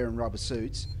 they're all wearing rubber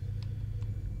suits.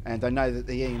 And they know that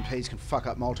the EMPs can fuck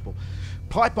up multiple.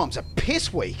 Pipe bombs are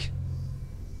piss weak.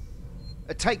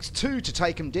 It takes two to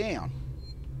take them down.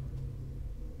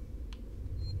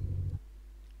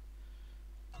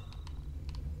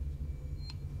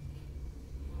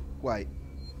 Wait.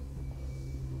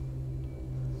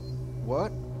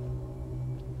 What?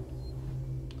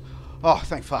 Oh,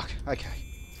 thank fuck. Okay.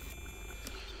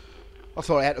 I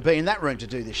thought I had to be in that room to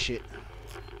do this shit.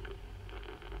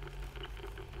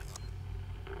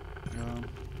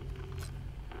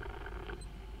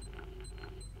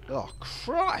 Oh,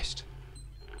 Christ.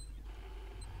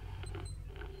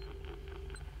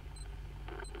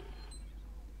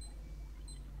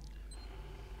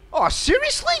 Oh,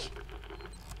 seriously?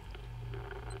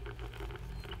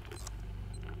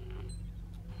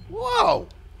 Whoa.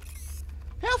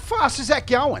 How fast is that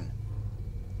going?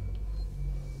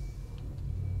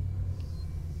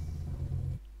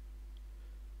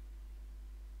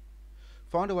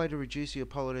 Find a way to reduce the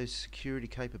Apollo's security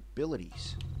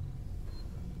capabilities.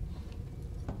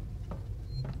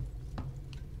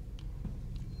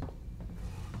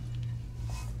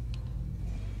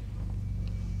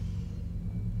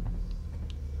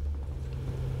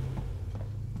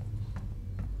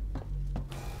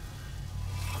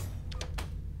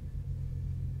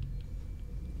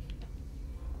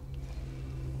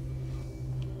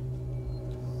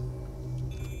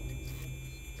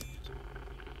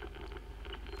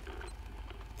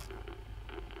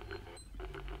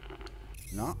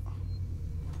 No.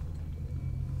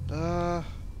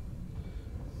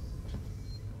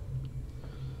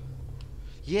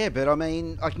 Yeah, but I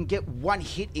mean, I can get one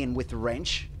hit in with the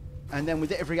wrench, and then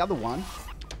with every other one.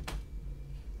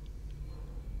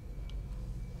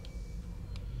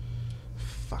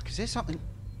 Fuck, is there something?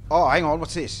 Oh, hang on,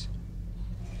 what's this?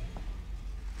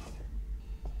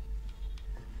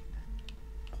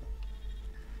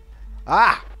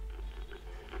 Ah!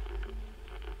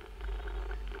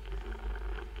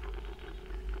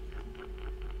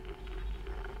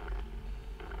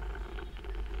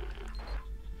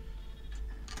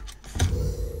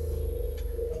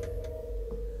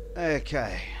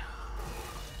 Okay.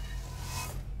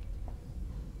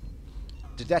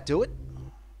 Did that do it?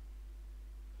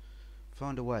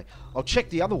 Find a way. I'll check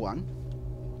the other one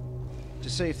to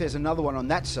see if there's another one on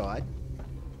that side.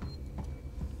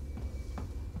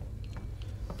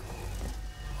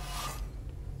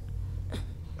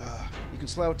 You can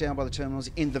slow it down by the terminals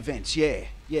in the vents. Yeah,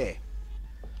 yeah.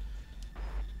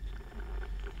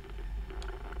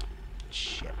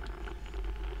 Shit.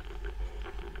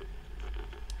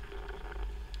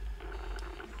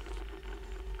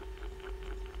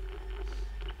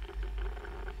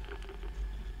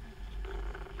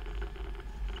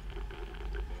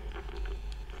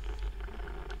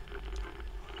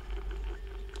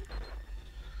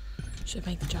 Should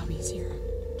make the job easier.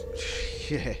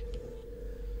 Yeah.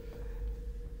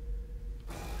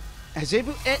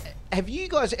 Have you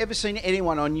guys ever seen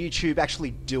anyone on YouTube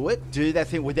actually do it? Do that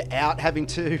thing without having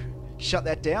to shut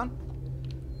that down?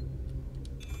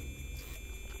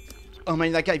 I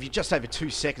mean, they gave you just over 2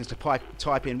 seconds to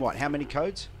type in what? How many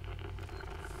codes?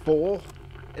 4?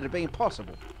 It'd be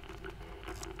impossible.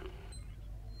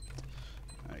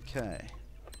 Okay.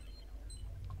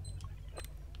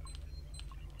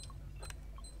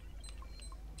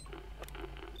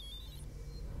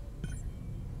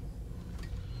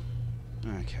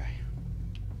 Okay.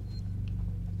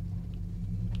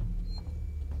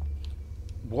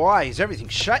 Why is everything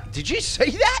shut? Did you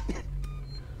see that?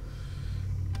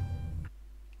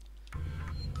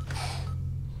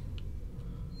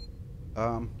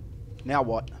 Now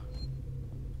what?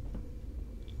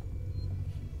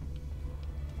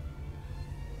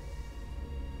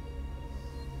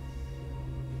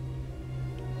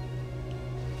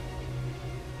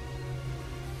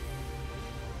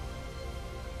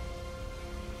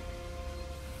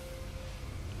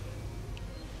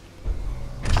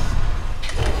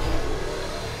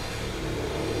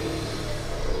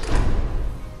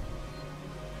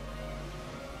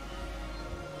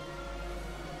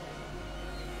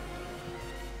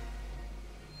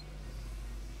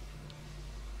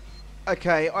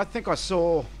 Okay, I think I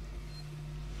saw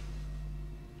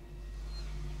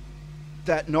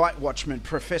that night watchman,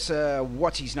 Professor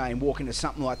what's his name, walk into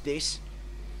something like this.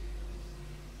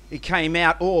 He came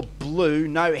out all blue,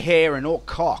 no hair and all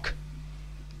cock.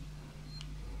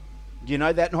 You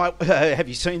know that night? Have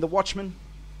you seen the Watchman?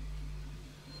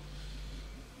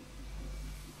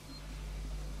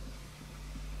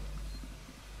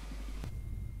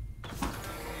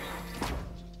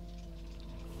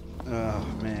 Oh,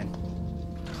 man.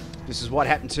 This is what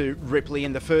happened to Ripley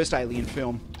in the first Alien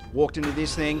film. Walked into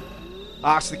this thing,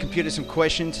 asked the computer some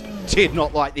questions, did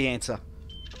not like the answer.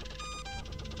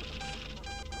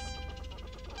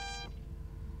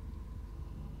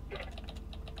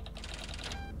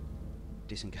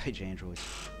 Disengage androids.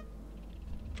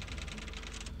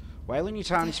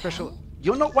 Weyland-Yutani special...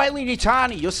 You're not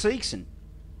Weyland-Yutani, you're Seegson.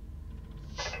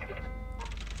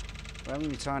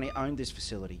 Weyland-Yutani owned this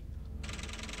facility.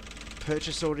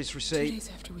 Purchase orders 2 received. days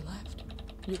after we left.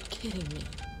 You're kidding me.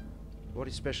 What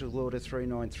is Special Order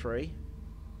 393?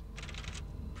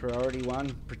 Priority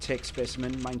 1, protect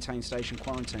specimen, maintain station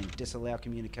quarantine, disallow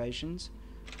communications.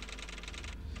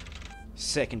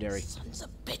 Secondary. Sons of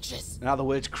bitches. In other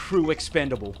words, crew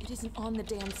expendable. It isn't on the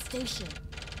damn station.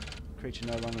 Creature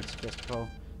no longer specified.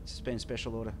 Suspend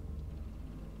special order.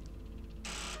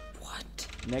 What?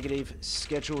 Negative.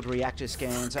 Scheduled reactor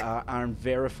scans are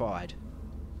unverified.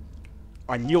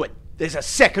 I knew it. There's a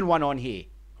second one on here.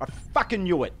 I fucking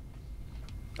knew it.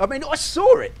 I mean, I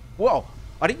saw it. Well,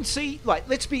 I didn't see, like,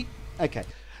 let's be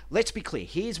clear.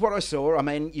 Here's what I saw. I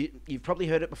mean, you've probably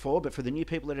heard it before, but for the new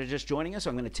people that are just joining us,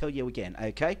 I'm going to tell you again,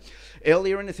 okay?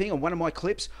 Earlier in the thing, on one of my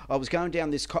clips, I was going down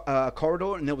this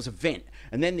corridor, and there was a vent.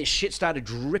 And then this shit started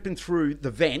dripping through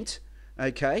the vent,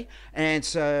 okay? And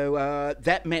so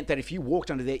that meant that if you walked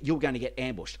under there, you were going to get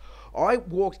ambushed. I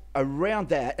walked around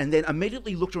that and then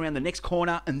immediately looked around the next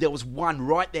corner and there was one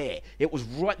right there. It was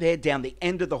right there down the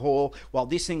end of the hall while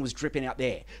this thing was dripping out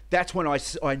there. That's when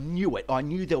I knew it. I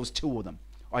knew there was 2 of them.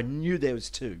 I knew there was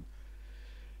 2.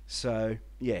 So,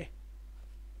 yeah.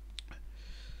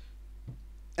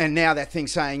 And now that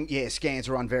thing's saying, yeah, scans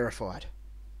are unverified.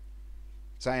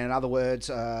 Saying, in other words,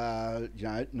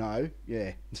 no,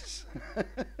 yeah.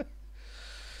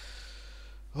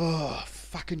 Oh,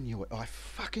 fucking knew it. I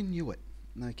fucking knew it.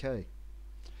 Okay.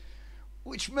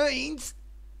 Which means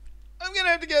I'm going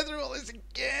to have to go through all this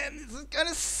again. This is going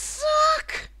to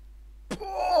suck.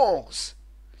 Balls.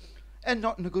 And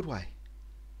not in a good way.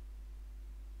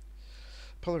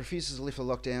 Apollo refuses to lift the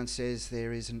lockdown, says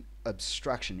there is an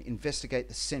obstruction. Investigate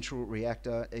the central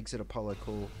reactor. Exit Apollo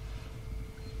core.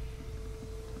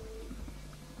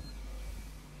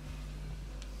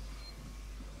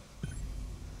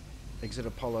 Exit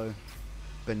Apollo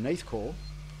beneath core.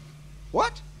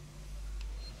 What?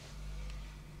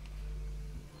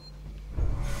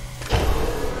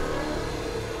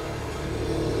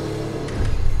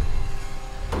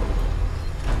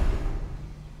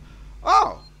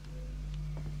 Oh.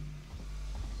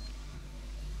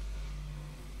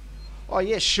 Oh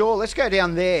yeah, sure. Let's go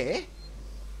down there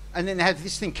and then have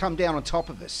this thing come down on top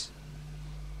of us.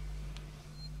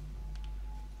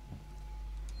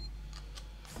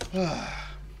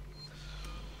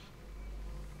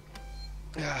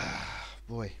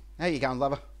 Boy. How you going,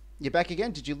 lover? You back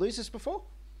again? Did you lose this before?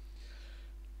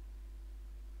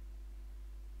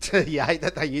 You hate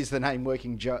that they use the name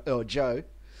Working Joe or Joe.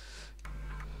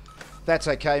 That's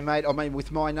okay, mate. I mean,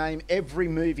 with my name, every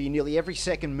movie, nearly every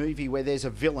second movie where there's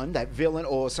a villain, that villain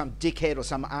or some dickhead or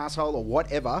some asshole or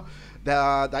whatever,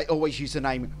 they always use the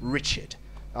name Richard.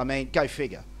 I mean, go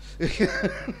figure.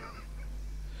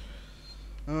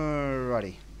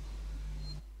 Alrighty.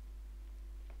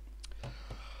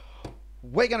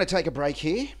 We're going to take a break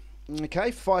here. Okay,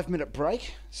 5-minute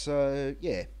break. So,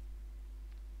 yeah.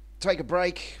 Take a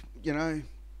break, you know,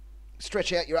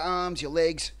 stretch out your arms, your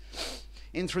legs.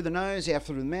 In through the nose, out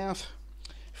through the mouth.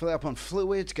 Fill up on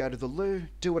fluids, go to the loo,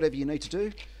 do whatever you need to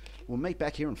do. We'll meet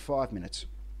back here in 5 minutes.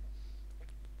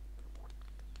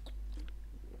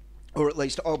 Or at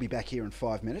least I'll be back here in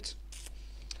 5 minutes.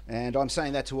 And I'm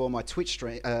saying that to all my Twitch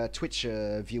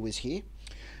viewers here.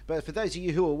 But for those of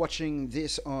you who are watching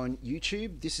this on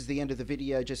YouTube, this is the end of the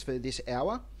video just for this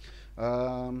hour.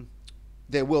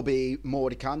 There will be more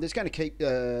to come. There's going to keep...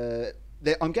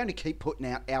 I'm going to keep putting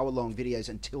out hour-long videos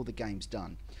until the game's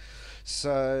done.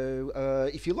 So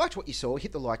if you liked what you saw,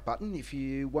 hit the like button. If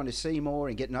you want to see more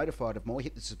and get notified of more,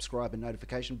 hit the subscribe and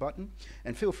notification button.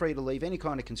 And feel free to leave any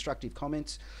kind of constructive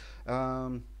comments.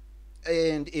 And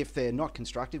if they're not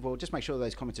constructive, well, just make sure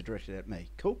those comments are directed at me.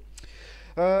 Cool?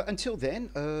 Until then,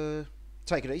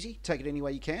 take it easy. Take it any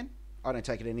way you can. I don't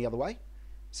take it any other way.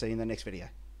 See you in the next video.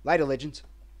 Later, legends.